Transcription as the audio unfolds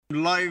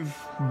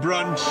Live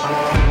brunch.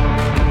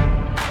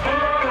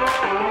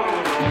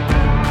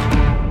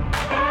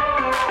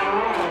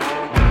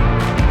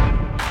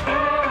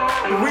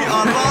 We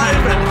are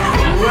live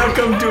and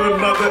welcome to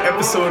another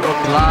episode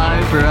of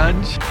Live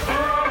Brunch.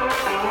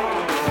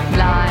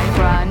 Live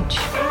brunch.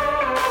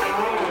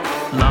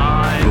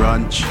 Live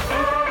brunch.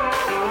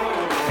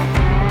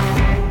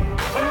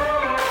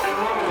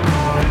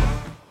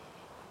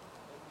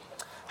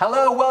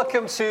 Hello,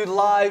 welcome to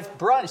Live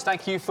Brunch.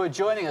 Thank you for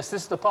joining us.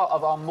 This is the part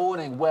of our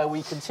morning where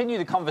we continue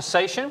the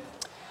conversation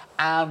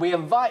and we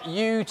invite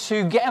you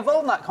to get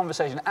involved in that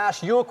conversation.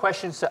 Ask your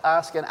questions to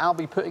ask, and I'll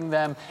be putting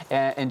them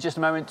in just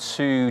a moment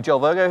to Joel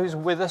Virgo, who's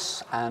with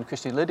us, and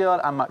Christy Lydiard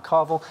and Matt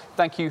Carville.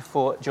 Thank you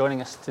for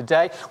joining us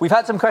today. We've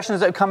had some questions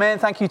that have come in.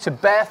 Thank you to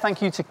Beth,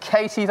 thank you to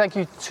Katie, thank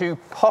you to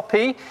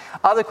Poppy.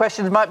 Other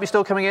questions might be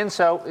still coming in,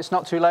 so it's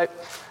not too late.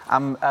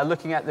 I'm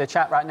looking at the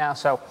chat right now,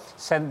 so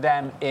send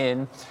them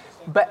in.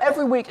 But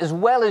every week, as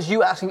well as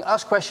you asking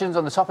us questions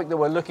on the topic that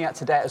we're looking at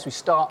today as we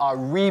start our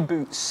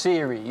Reboot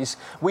series,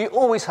 we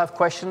always have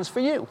questions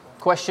for you.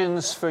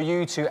 Questions for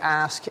you to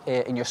ask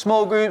in your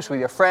small groups, with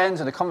your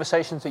friends, and the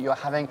conversations that you're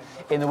having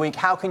in the week.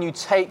 How can you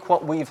take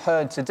what we've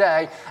heard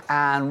today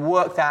and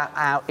work that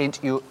out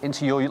into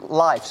your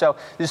life? So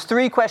there's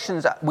three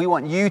questions that we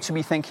want you to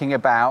be thinking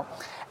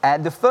about.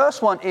 The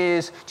first one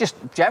is just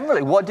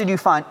generally, what did you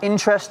find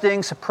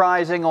interesting,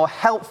 surprising, or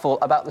helpful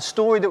about the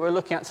story that we're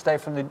looking at today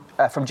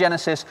from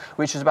Genesis,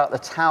 which is about the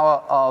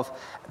Tower of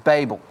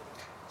Babel?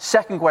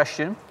 Second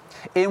question,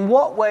 in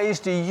what ways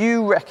do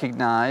you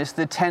recognize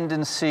the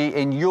tendency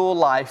in your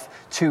life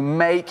to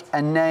make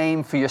a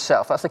name for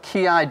yourself? That's the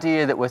key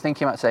idea that we're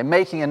thinking about today,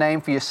 making a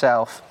name for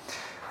yourself.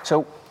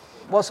 So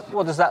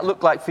what does that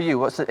look like for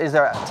you? Is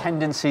there a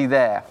tendency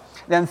there?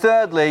 Then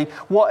thirdly,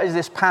 what is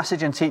this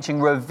passage and teaching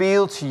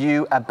reveal to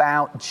you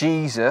about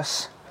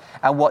Jesus,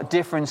 and what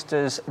difference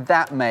does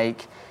that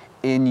make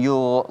in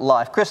your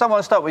life? Chris, I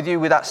want to start with you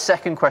with that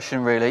second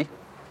question, really.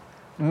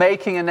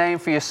 Making a name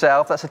for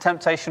yourself, that's a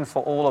temptation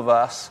for all of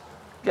us.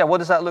 Yeah, what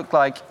does that look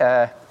like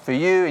for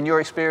you, in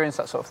your experience,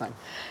 that sort of thing?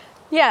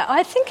 Yeah,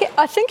 I think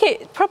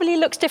it probably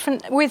looks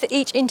different with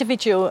each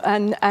individual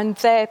and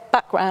their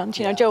background.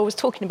 You know, Joel was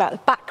talking about the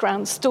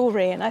background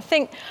story, and I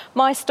think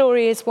my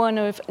story is one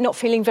of not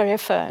feeling very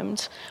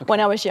affirmed when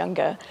I was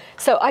younger.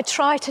 So I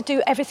try to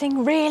do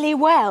everything really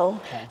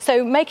well. Okay.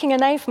 So making a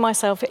name for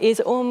myself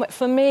is,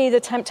 for me,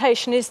 the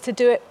temptation is to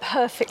do it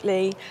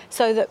perfectly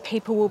so that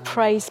people will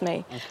praise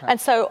me. Okay.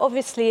 And so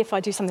obviously if I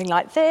do something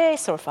like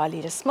this, or if I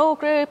lead a small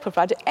group, or if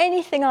I do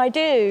anything I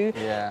do,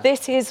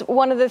 this is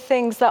one of the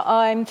things that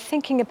I'm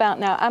thinking about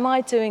now. Am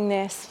I doing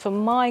this for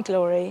my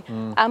glory?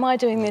 Am I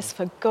doing this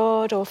for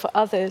God or for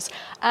others?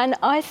 And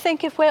I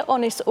think if we're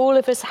honest, all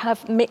of us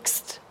have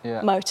mixed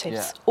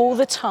motives all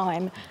the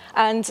time.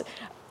 And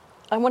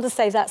I want to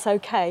say that's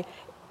okay.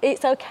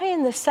 It's okay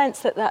in the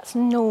sense that that's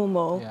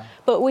normal,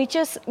 but we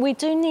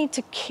do need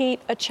to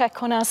keep a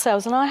check on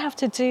ourselves. And I have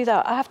to do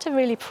that. I have to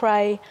really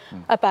pray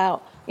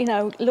about, you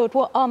know, Lord,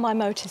 what are my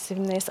motives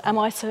in this? Am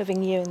I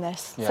serving you in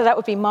this? So that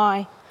would be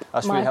my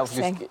That's really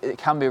helpful. It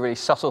can be a really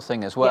subtle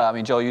thing as well. I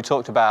mean, Joel, you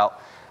talked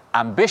about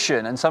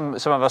ambition, and some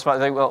of us might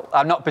think, well,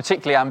 I'm not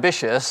particularly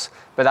ambitious,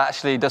 but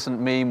actually doesn't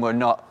mean we're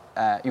not,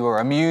 you are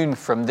immune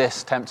from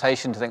this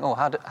temptation to think, oh,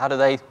 how do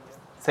they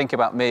think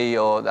about me,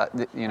 or that,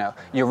 you know,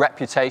 your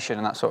reputation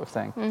and that sort of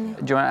thing. Do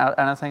you want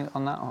to add anything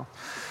on that? Or?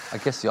 I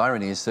guess the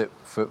irony is that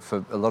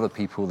for a lot of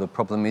people, the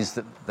problem is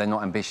that they're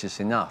not ambitious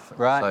enough.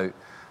 Right. So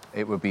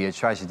it would be a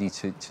tragedy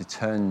to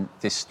turn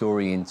this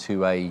story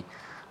into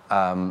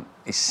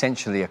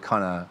essentially a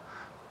kind of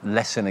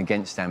lesson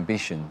against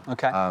ambition.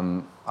 Okay.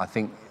 I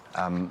think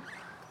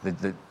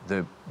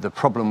the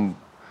problem,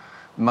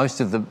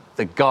 most of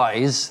the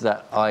guys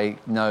that I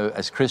know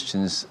as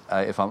Christians,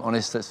 if I'm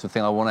honest, that's the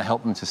thing I want to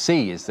help them to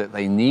see, is that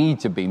they need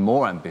to be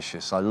more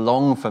ambitious. I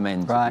long for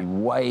men to be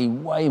way,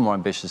 way more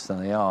ambitious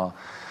than they are.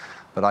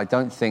 But I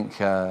don't think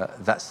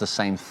that's the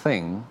same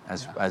thing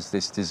as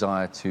this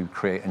desire to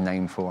create a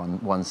name for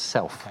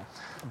oneself.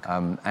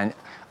 Okay. And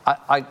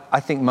I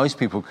think most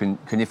people can,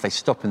 if they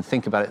stop and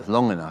think about it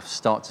long enough,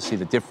 start to see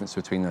the difference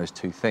between those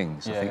two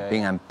things. I think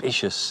being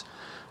ambitious,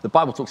 the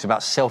Bible talks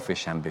about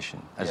selfish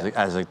ambition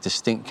as a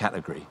distinct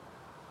category.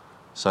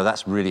 So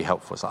that's really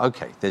helpful. It's like,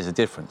 okay, there's a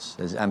difference.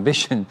 There's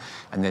ambition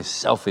and there's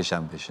selfish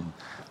ambition.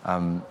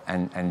 And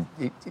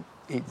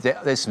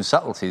there's some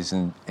subtleties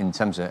in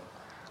terms of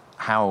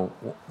how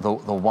the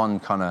one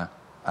kind of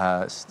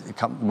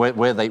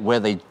where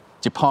they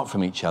depart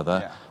from each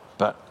other,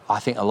 but I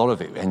think a lot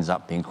of it ends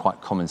up being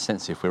quite common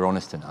sense if we're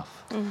honest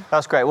enough.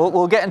 That's great.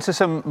 We'll get into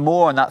some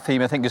more on that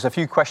theme. I think there's a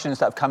few questions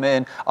that have come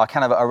in are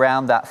kind of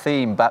around that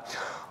theme, but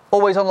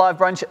always on Live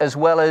Brunch, as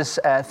well as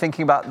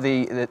thinking about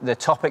the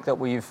topic that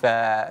we've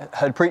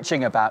heard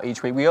preaching about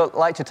each week. We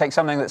like to take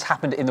something that's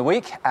happened in the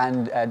week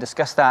and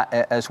discuss that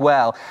as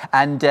well.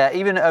 And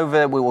even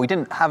over, we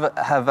didn't have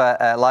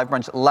a Live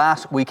Brunch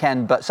last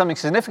weekend, but something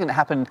significant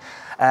happened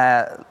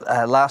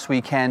last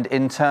weekend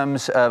in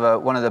terms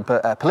of one of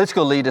the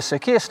political leaders. Sir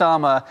Keir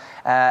Starmer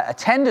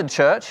attended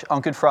church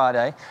on Good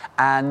Friday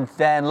and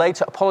then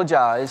later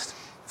apologised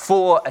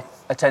for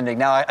attending.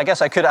 Now, I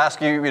guess I could ask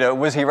you,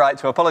 was he right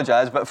to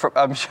apologise? But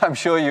I'm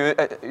sure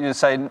you'd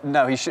say,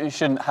 no, he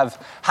shouldn't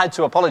have had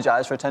to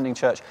apologise for attending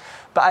church.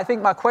 But I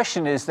think my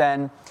question is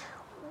then,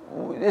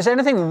 does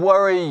anything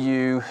worry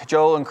you,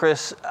 Joel and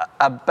Chris,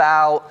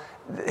 about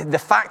the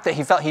fact that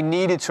he felt he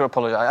needed to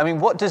apologise? I mean,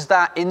 what does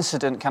that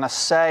incident kind of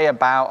say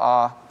about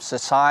our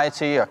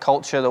society, our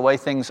culture, the way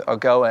things are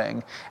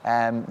going,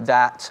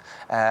 that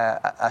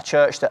a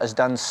church that has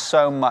done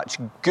so much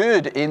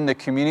good in the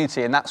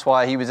community, and that's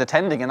why he was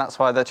attending, and that's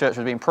why the church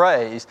was being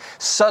praised,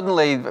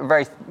 suddenly,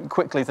 very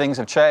quickly, things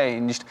have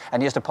changed,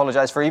 and he has to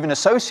apologise for even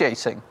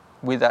associating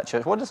with that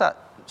church? What does that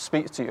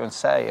speak to you and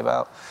say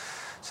about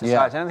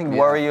society? Anything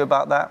worry you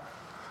about that?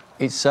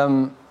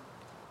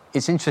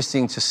 It's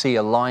interesting to see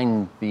a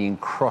line being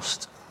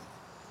crossed,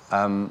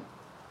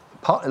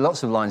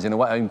 lots of lines in a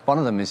way. I mean, one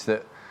of them is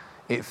that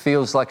it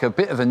feels like a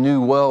bit of a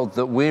new world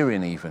that we're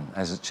in even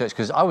as a church,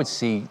 because I would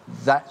see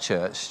that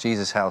church,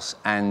 Jesus House,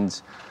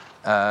 and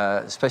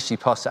especially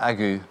Pastor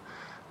Agu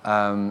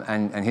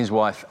and his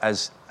wife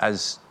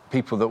as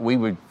people that we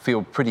would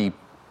feel pretty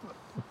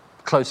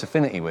close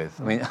affinity with.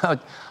 I mean,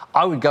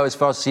 I would go as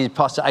far as to see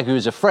Pastor Agu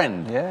as a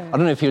friend. Yeah. I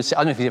don't know if he's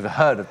ever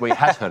heard of, well, he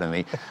has heard of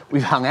me.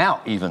 We've hung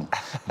out even,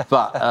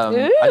 but I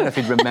don't know if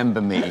he'd remember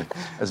me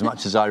as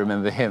much as I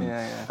remember him.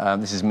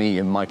 This is me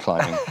in my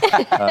climbing.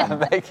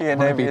 Making a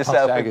name for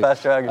yourself with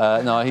Pastor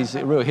Agu. No, he's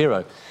a real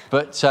hero.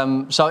 But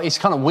so it's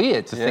kind of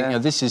weird to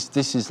think,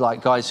 this is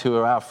like guys who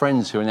are our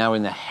friends who are now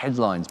in the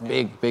headlines,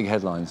 big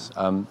headlines.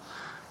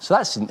 So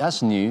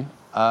that's new.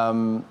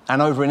 And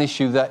over an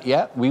issue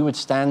that, we would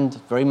stand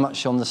very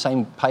much on the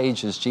same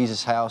page as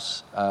Jesus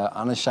House,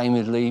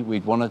 unashamedly.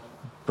 We'd want to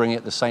bring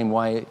it the same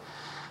way.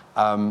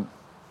 I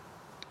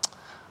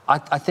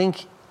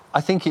think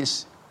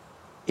it's,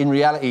 in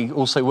reality,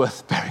 also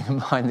worth bearing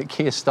in mind that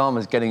Keir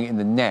Starmer's getting it in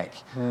the neck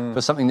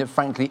for something that,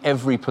 frankly,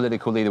 every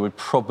political leader would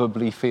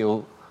probably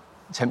feel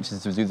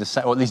tempted to do the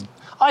same, or at least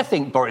I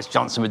think Boris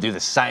Johnson would do the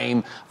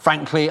same.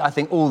 Frankly, I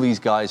think all these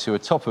guys who are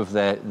top of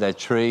their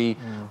tree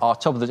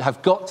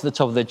have got to the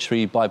top of their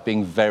tree by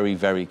being very,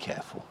 very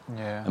careful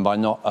and by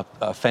not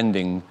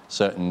offending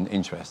certain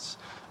interests.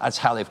 That's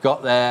how they've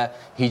got there.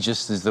 He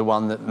just is the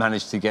one that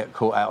managed to get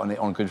caught out on it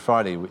on Good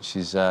Friday, which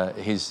is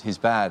his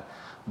bad.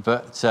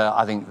 But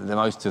I think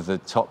most of the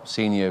top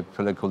senior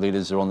political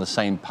leaders are on the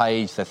same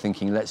page. They're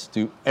thinking, let's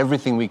do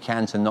everything we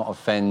can to not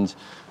offend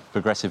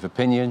progressive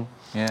opinion.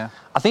 Yeah,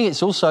 I think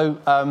it's also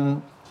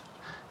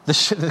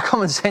the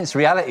common sense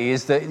reality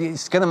is that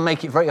it's going to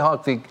make it very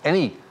hard for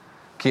any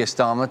Keir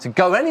Starmer to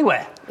go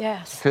anywhere.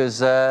 Yes, because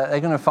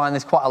they're going to find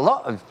there's quite a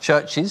lot of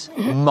churches,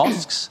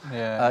 mosques,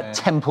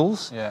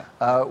 temples,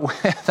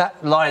 where that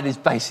line is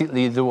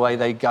basically the way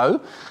they go,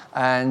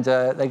 and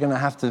they're going to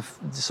have to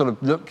sort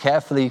of look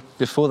carefully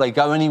before they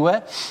go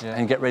anywhere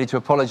and get ready to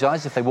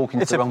apologise if they walk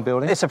into the wrong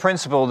building. It's a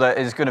principle that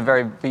is going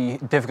to be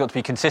difficult to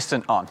be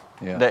consistent on.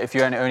 That if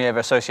you only ever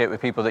associate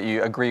with people that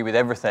you agree with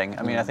everything.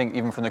 I mean, I think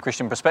even from the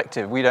Christian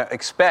perspective, we don't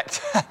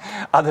expect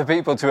other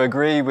people to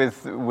agree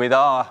with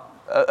our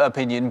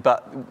opinion,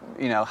 but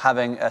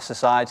having a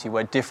society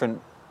where different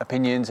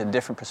opinions and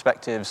different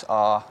perspectives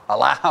are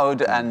allowed,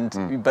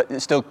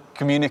 but still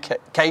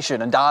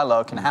communication and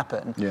dialogue can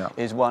happen,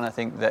 is one I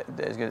think that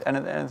is good.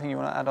 Anything you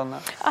want to add on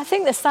that? I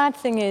think the sad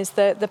thing is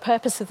that the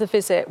purpose of the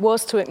visit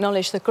was to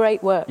acknowledge the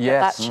great work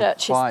that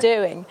church is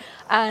doing.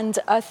 And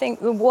I think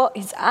what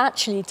it's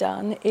actually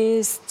done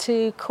is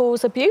to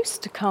cause abuse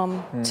to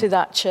come to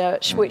that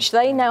church, which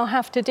they now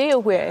have to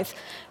deal with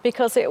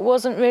because it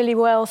wasn't really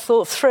well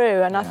thought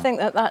through. And I think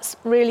that that's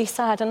really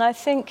sad. And I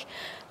think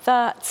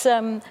that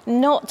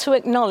not to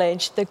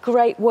acknowledge the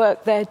great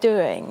work they're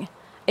doing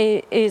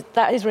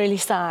is really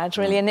sad,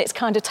 really, and it's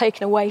kind of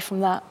taken away from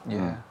that.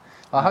 Yeah,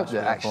 I hope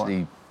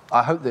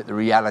that the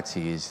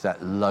reality is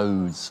that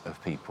loads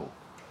of people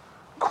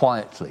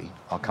quietly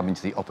are coming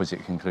to the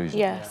opposite conclusion.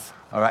 Yes,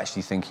 are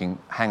actually thinking,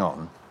 hang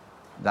on,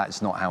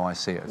 that's not how I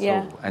see it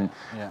at all. And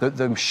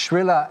the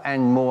shriller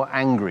and more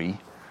angry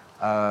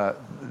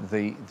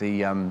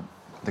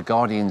the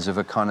guardians of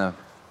a kind of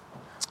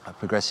a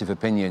progressive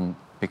opinion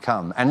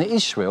become, and it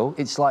is shrill.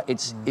 It's like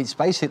it's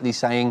basically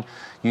saying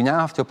you now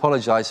have to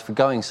apologise for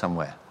going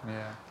somewhere.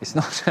 It's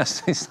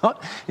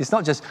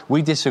not just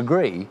we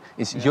disagree.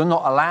 It's you're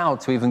not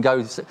allowed to even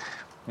go.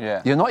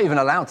 You're not even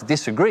allowed to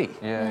disagree.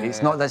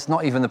 That's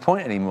not even the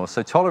point anymore.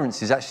 So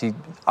tolerance is actually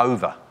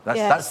over.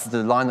 That's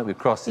the line that we've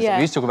crossed. We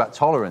used to talk about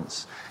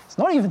tolerance. It's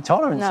not even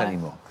tolerance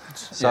anymore.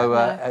 So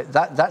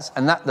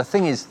the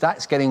thing is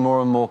that's getting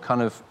more and more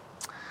kind of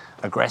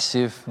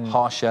aggressive,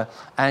 harsher,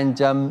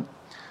 and.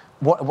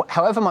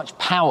 However much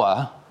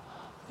power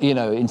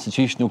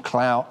institutional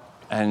clout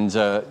and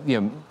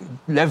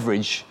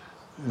leverage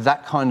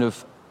that kind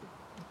of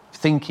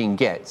thinking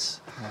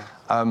gets,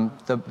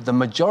 the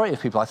majority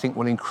of people, I think,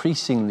 will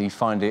increasingly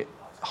find it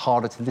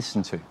harder to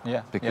listen to,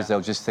 because they'll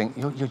just think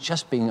you're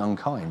just being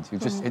unkind. You're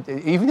just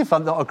even if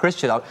I'm not a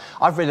Christian,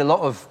 I've read a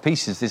lot of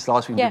pieces this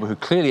last week, people who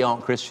clearly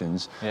aren't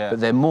Christians, but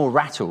they're more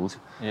rattled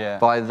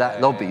by that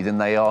lobby than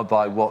they are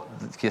by what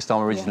Keir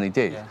Starmer originally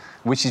did,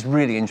 which is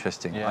really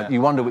interesting.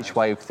 You wonder which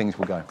way things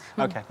will go.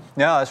 Okay,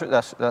 no,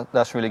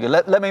 that's really good.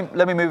 Let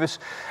me move us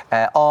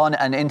on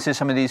and into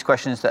some of these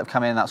questions that have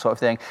come in, that sort of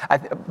thing.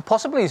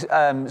 Possibly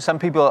some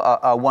people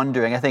are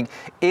wondering, I think,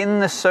 in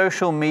the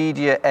social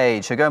media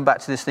age, so going back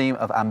to this theme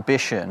of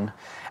ambition,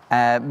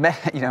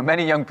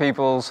 many young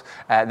people's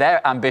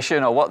their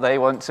ambition or what they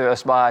want to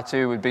aspire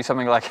to would be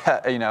something like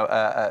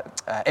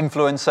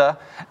influencer,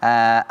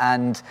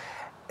 and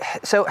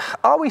so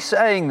are we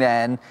saying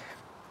then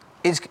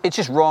it's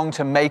just wrong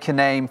to make a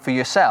name for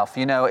yourself?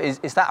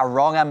 Is that a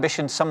wrong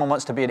ambition? Someone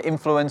wants to be an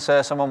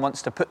influencer, someone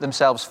wants to put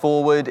themselves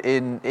forward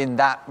in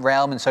that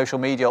realm, in social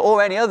media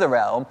or any other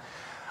realm.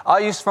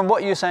 From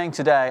what you're saying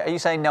today, are you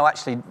saying, no,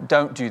 actually,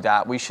 don't do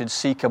that? We should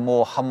seek a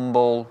more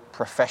humble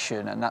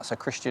profession, and that's a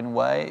Christian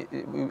way?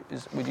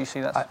 Would you see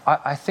that?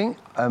 I think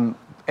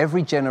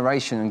every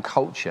generation and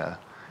culture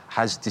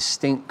has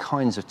distinct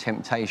kinds of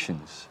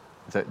temptations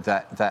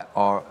that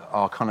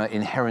are kind of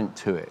inherent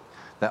to it,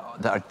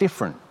 that are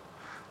different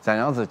than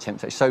other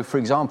temptations. So, for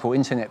example,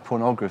 internet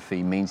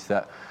pornography means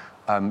that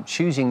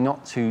choosing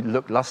not to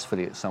look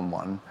lustfully at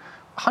someone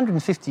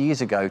 150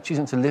 years ago,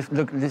 choosing to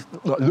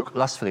look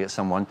lustfully at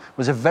someone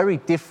was a very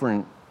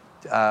different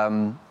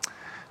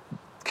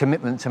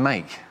commitment to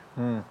make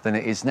than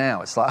it is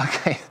now. It's like,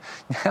 okay,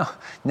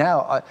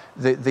 now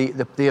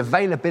the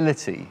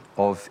availability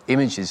of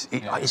images,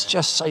 it's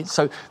just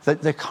so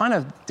the kind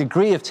of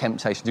degree of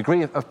temptation,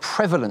 degree of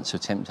prevalence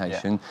of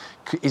temptation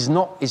is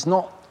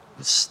not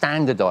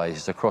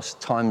standardized across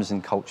times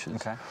and cultures.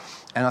 Okay.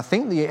 And I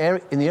think in the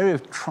area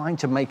of trying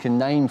to make a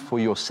name for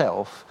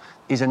yourself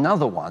is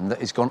another one that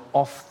has gone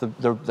off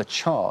the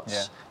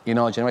charts in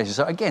our generation.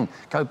 So again,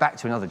 go back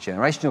to another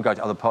generation, or go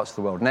to other parts of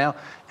the world now,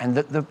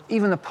 and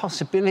even the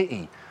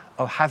possibility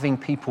of having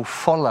people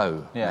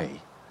follow me.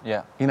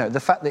 Yeah. The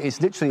fact that it's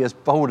literally as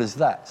bold as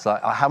that. It's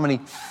like, how many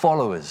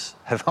followers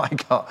have I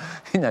got?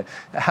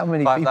 How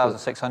many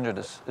 5,600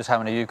 is how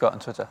many you've got on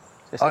Twitter.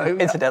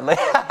 Incidentally.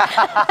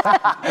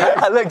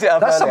 I looked it up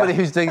That's earlier. somebody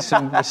who's doing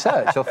some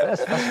research.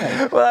 That's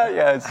fascinating. Well,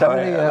 yeah,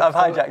 sorry. I've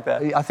hijacked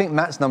that. I think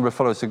Matt's number of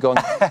followers have gone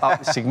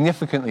up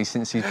significantly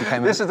since he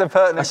became a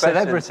celebrity.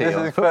 This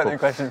is a pertinent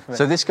question for me.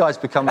 So this guy's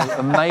become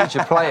a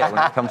major player when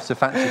it comes to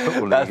fantasy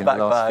football league in the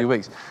last few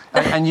weeks.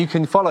 And you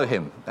can follow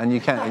him, and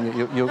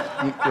you'll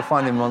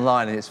find him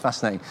online, and it's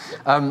fascinating.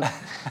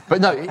 But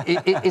no,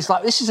 it's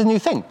like, this is a new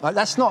thing. Like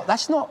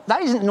that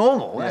isn't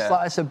normal.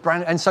 That's a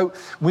brand, and so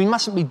we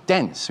mustn't be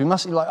dense. We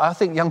must. I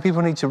think young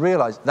people need to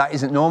realise that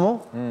isn't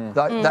normal.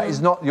 That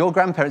is not. Your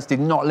grandparents did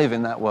not live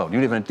in that world.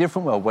 You live in a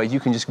different world where you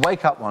can just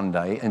wake up one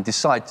day and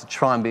decide to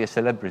try and be a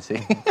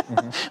celebrity.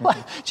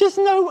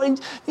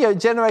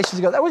 Generations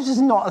ago, that was just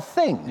not a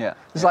thing.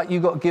 It's like you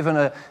either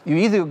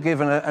got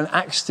given an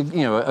axe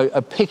to,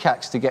 a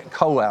pickaxe to get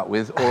coal out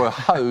with, or a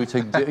hoe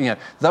to,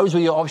 those were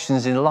your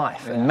options in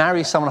life. And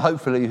marry someone,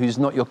 hopefully, who's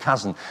not your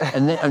cousin,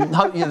 and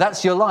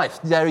that's your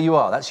life. There you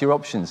are. That's your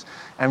options.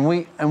 And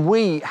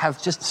we have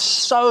just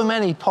so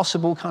many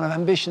possible kind of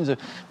ambitions.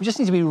 We just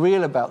need to be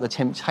real about the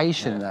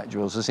temptation that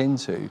draws us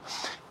into.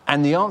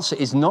 And the answer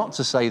is not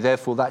to say,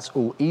 therefore, that's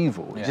all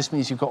evil. It just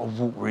means you've got to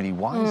walk really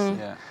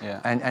wisely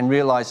and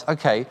realise,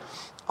 okay,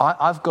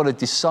 I've got to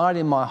decide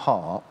in my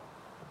heart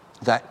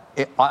that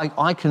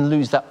I can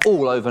lose that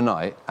all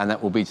overnight, and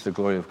that will be to the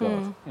glory of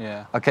God.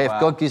 Okay, if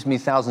God gives me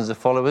thousands of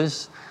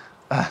followers,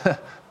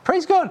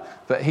 praise God.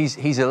 But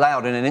he's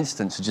allowed in an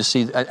instant to just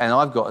see, and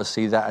I've got to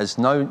see that as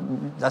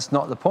that's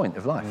not the point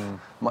of life.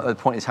 The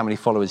point is how many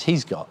followers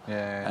he's got.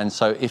 And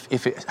so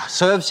if it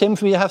serves him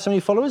for me to have so many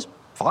followers,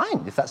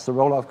 fine. If that's the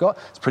role I've got,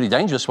 it's a pretty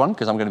dangerous one,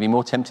 because I'm going to be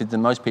more tempted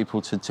than most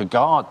people to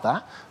guard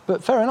that.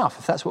 But fair enough,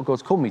 if that's what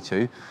God's called me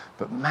to.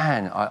 But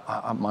man,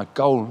 my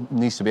goal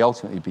needs to be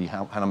ultimately be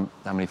how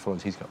many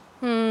followers he's got.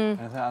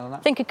 I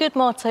think a good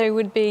motto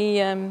would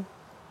be,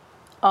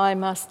 I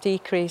must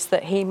decrease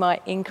that he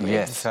might increase.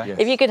 Yes.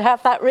 If you could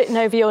have that written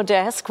over your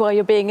desk while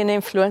you're being an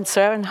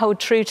influencer and hold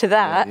true to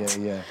that,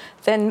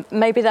 then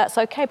maybe that's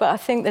okay. But I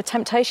think the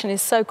temptation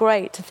is so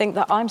great to think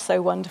that I'm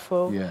so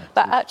wonderful.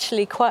 But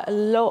actually quite a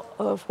lot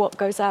of what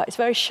goes out is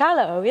very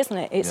shallow, isn't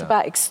it? It's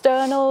about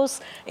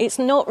externals. It's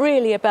not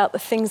really about the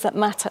things that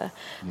matter.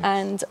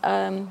 And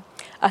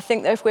I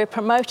think that if we're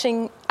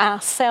promoting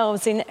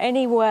ourselves in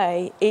any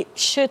way, it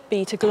should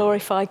be to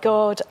glorify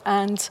God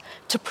and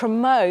to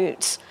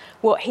promote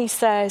what he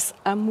says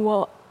and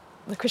what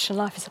the Christian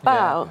life is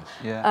about.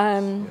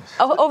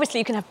 Obviously,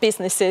 you can have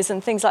businesses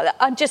and things like that.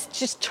 I'm just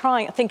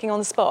thinking on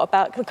the spot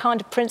about the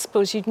kind of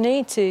principles you'd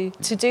need to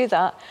do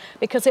that,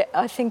 because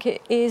I think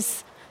it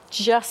is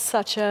just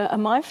such a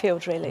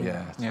minefield, really.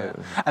 Yeah,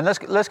 totally. And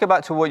let's go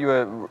back to what you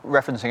were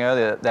referencing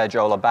earlier there,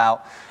 Joel,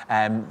 about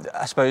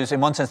I suppose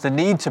in one sense the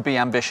need to be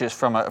ambitious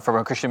from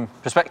a Christian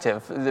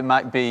perspective. There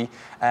might be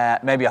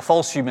maybe a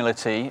false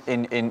humility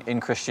in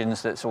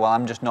Christians that's, well,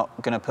 I'm just not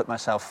going to put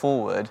myself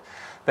forward.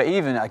 But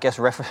even, I guess,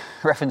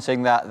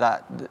 referencing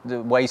that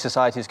the way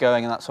society is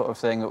going and that sort of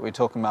thing that we were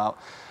talking about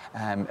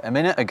a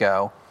minute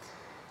ago,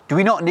 do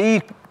we not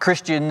need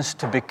Christians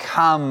to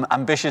become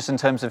ambitious in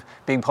terms of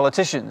being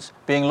politicians,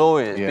 being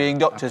lawyers, being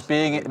doctors,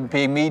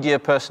 being media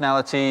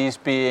personalities,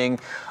 being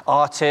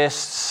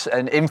artists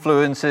and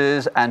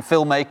influencers and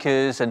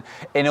filmmakers, and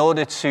in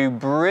order to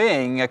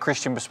bring a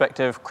Christian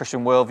perspective,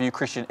 Christian worldview,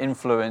 Christian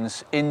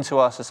influence into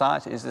our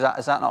society? Is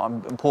that not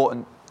an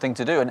important thing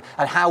to do? And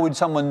how would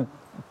someone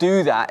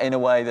do that in a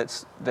way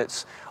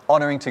that's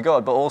honouring to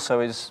God, but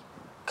also is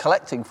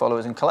collecting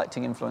followers and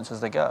collecting influence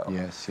as they go?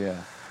 Yes, yeah.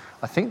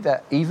 I think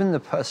that even the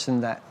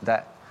person that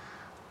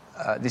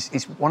this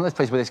is one of those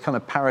places where there's kind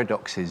of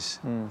paradoxes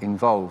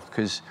involved,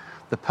 because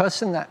the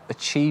person that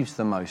achieves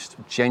the most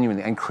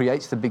genuinely and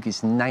creates the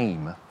biggest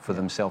name for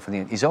themselves in the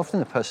end is often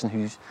the person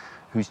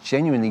who's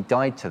genuinely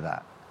died to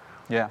that.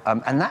 Yeah.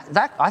 And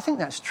that I think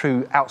that's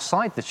true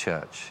outside the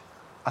church.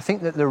 I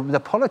think that the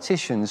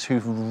politicians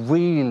who've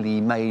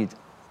really made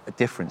a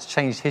difference,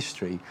 changed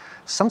history,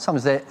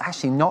 sometimes they're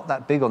actually not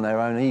that big on their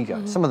own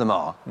ego. Some of them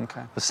are.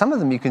 Okay. But some of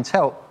them, you can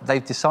tell,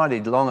 they've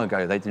decided long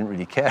ago they didn't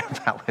really care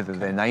about whether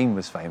their name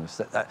was famous.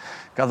 That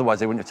otherwise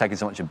they wouldn't have taken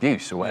so much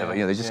abuse or whatever.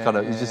 You know, they just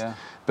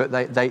But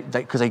they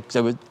because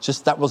they were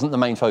just, that wasn't the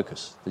main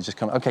focus. They just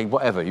kind of, okay,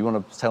 whatever, you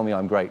want to tell me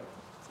I'm great,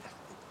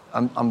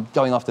 I'm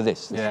going after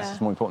this. This is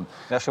more important.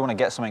 They actually want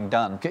to get something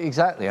done.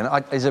 Exactly,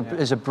 and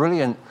there's a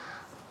brilliant.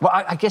 Well,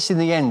 I guess in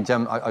the end,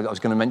 I was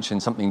going to mention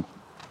something,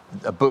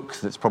 a book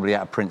that's probably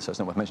out of print, so it's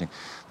not worth mentioning.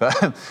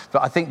 But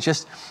I think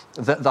just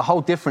the whole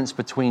difference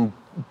between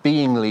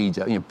being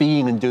leader,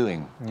 being and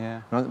doing.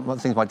 Yeah. One of the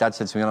things my dad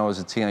said to me when I was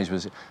a teenager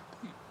was,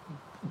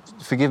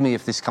 forgive me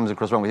if this comes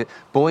across wrong with it,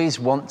 boys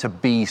want to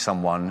be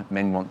someone,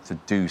 men want to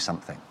do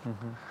something.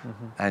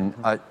 And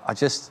I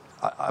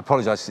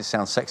apologise if it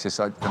sounds sexist,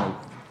 I don't know,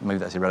 maybe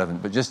that's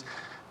irrelevant, but just,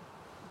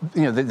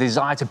 the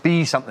desire to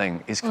be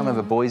something is kind of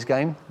a boys'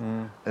 game.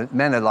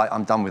 Men are like,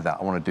 I'm done with that,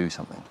 I want to do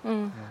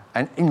something.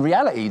 And in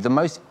reality, the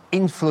most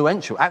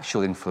influential,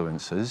 actual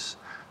influencers,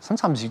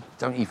 sometimes you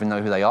don't even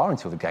know who they are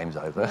until the game's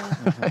over.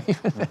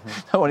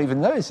 No one even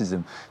notices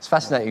them. It's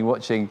fascinating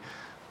watching,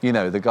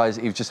 the guys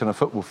that you've just on a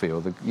football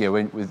field.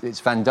 It's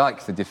Van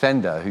Dijk, the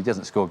defender, who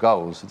doesn't score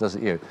goals.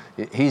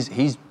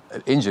 He's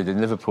injured and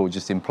Liverpool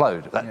just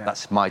implode.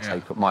 That's my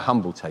take, my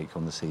humble take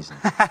on the season.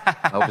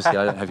 Obviously,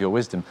 I don't have your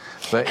wisdom,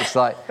 but it's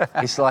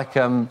like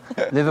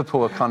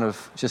Liverpool are kind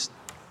of just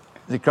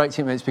the great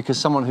team. It's because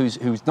someone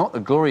who's not a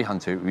glory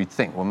hunter, we'd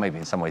think, well, maybe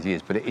in some ways he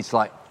is, but it's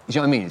like, you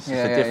know what I mean? It's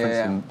just a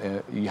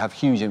difference. You have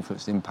huge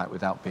influence and impact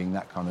without being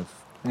that kind of.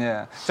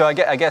 Yeah. So I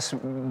guess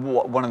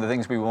one of the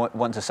things we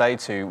want to say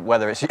to,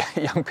 whether it's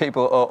young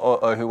people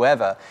or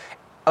whoever,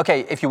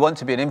 okay, if you want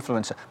to be an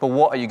influencer, but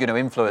what are you going to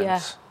influence? Yeah.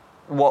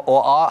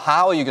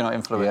 How are you going to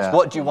influence? Yeah.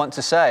 What do you want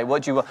to say?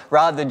 What do you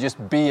rather than just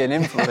be an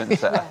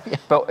influencer?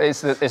 But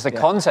it's the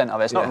content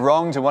of it. It's not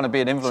wrong to want to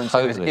be an influencer.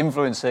 Totally. It's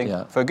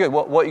influencing for good.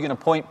 What are you going to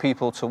point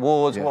people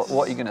towards? Yes.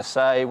 What are you going to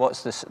say?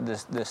 What's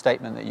the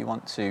statement that you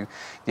want to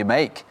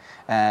make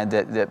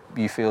that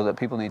you feel that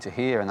people need to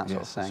hear and that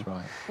sort of thing?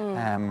 That's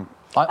right.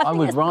 I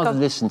would rather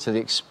listen to the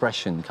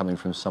expression coming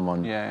from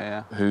someone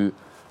who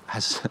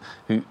has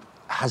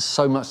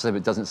so much to say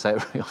but doesn't say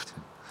it very often.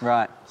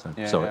 Right. So,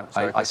 sorry,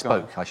 I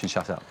spoke. I should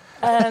shut up.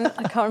 I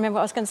can't remember what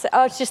I was going to say.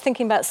 I was just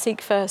thinking about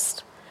seek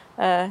first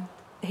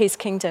his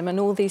kingdom, and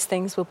all these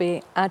things will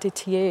be added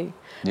to you.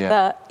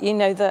 Yeah.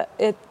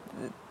 That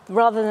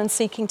rather than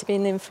seeking to be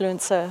an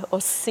influencer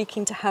or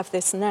seeking to have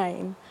this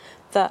name,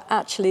 that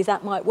actually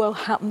that might well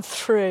happen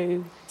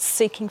through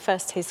seeking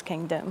first his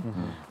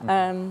kingdom.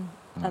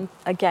 And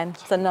again,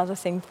 it's another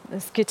thing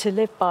that's good to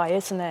live by,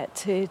 isn't it?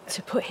 To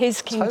put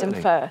his kingdom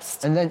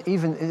first. And then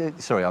even,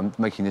 sorry, I'm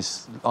making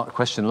this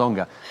question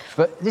longer,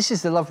 but this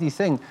is the lovely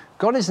thing.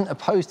 God isn't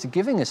opposed to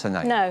giving us a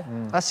name. No.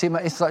 That's it.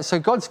 It's like, so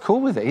God's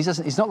cool with it.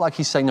 He's not like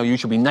he's saying, no, you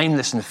should be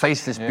nameless and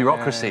faceless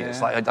bureaucracy. It's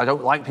like, I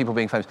don't like people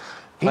being famous.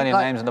 Plenty of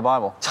names in the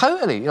Bible.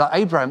 Totally. Like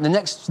Abraham, the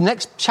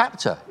next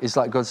chapter is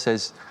like God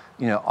says,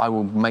 I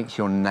will make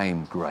your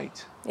name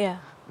great. Yeah.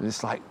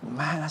 It's like,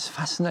 man, that's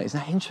fascinating. Isn't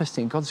that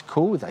interesting? God's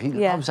cool with that. He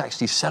loves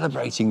actually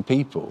celebrating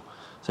people.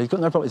 So he's got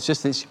no problem. It's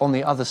just it's on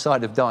the other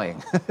side of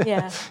dying.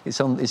 Yeah.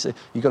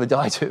 You've got to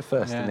die to it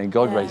first, and then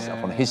God raises it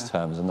up on his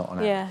terms and not on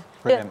ours. Yeah.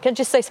 Can I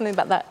just say something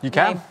about that? You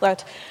can.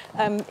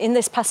 In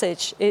this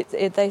passage,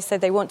 they say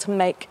they want to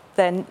make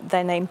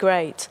their name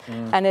great,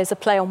 and there's a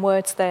play on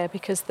words there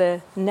because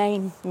the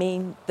Hebrew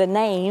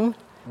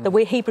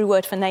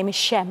word for name is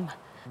Shem.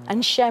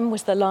 And Shem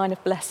was the line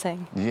of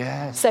blessing.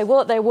 Yes. So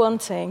what they're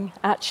wanting,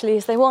 actually,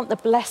 is they want the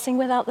blessing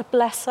without the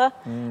blesser.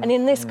 And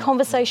in this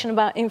conversation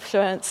about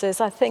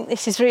influencers, I think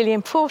this is really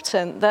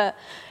important that,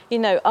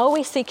 are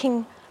we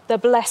seeking the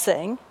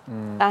blessing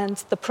and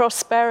the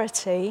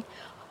prosperity,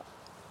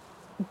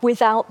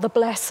 without the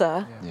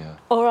blesser? Yeah.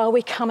 Or are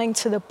we coming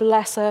to the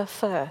blesser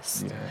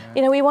first?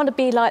 You know, we want to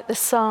be like the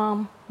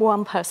Psalm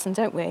 1 person,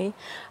 don't we?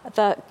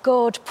 That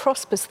God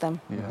prospers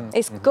them.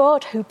 It's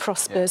God who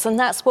prospers, and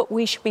that's what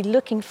we should be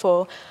looking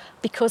for,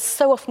 because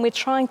so often we're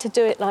trying to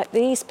do it like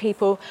these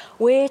people.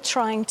 We're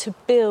trying to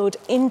build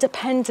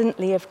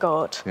independently of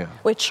God.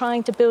 We're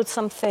trying to build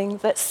something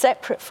that's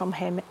separate from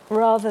him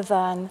rather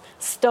than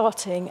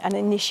starting and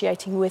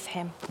initiating with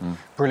him.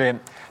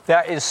 Brilliant.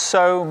 There is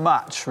so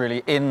much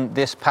really in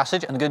this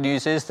passage, and the good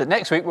news is that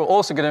next week we're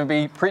also going to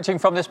be preaching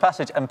from this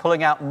passage and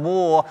pulling out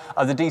more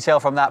of the detail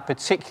from that,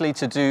 particularly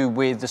to do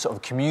with the sort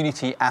of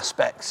community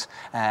aspects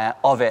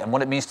of it and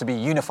what it means to be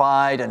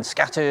unified and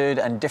scattered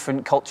and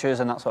different cultures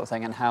and that sort of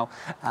thing, and how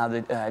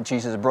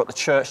Jesus has brought the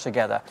church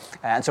together.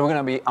 And so we're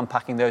going to be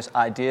unpacking those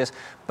ideas.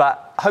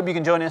 But I hope you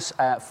can join us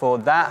for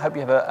that. I hope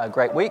you have a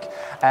great week.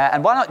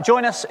 And why not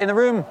join us in the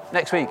room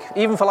next week,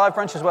 even for live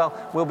brunch as well.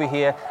 We'll be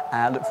here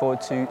and look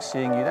forward to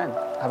seeing you then.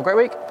 Have a great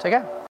week. Take care.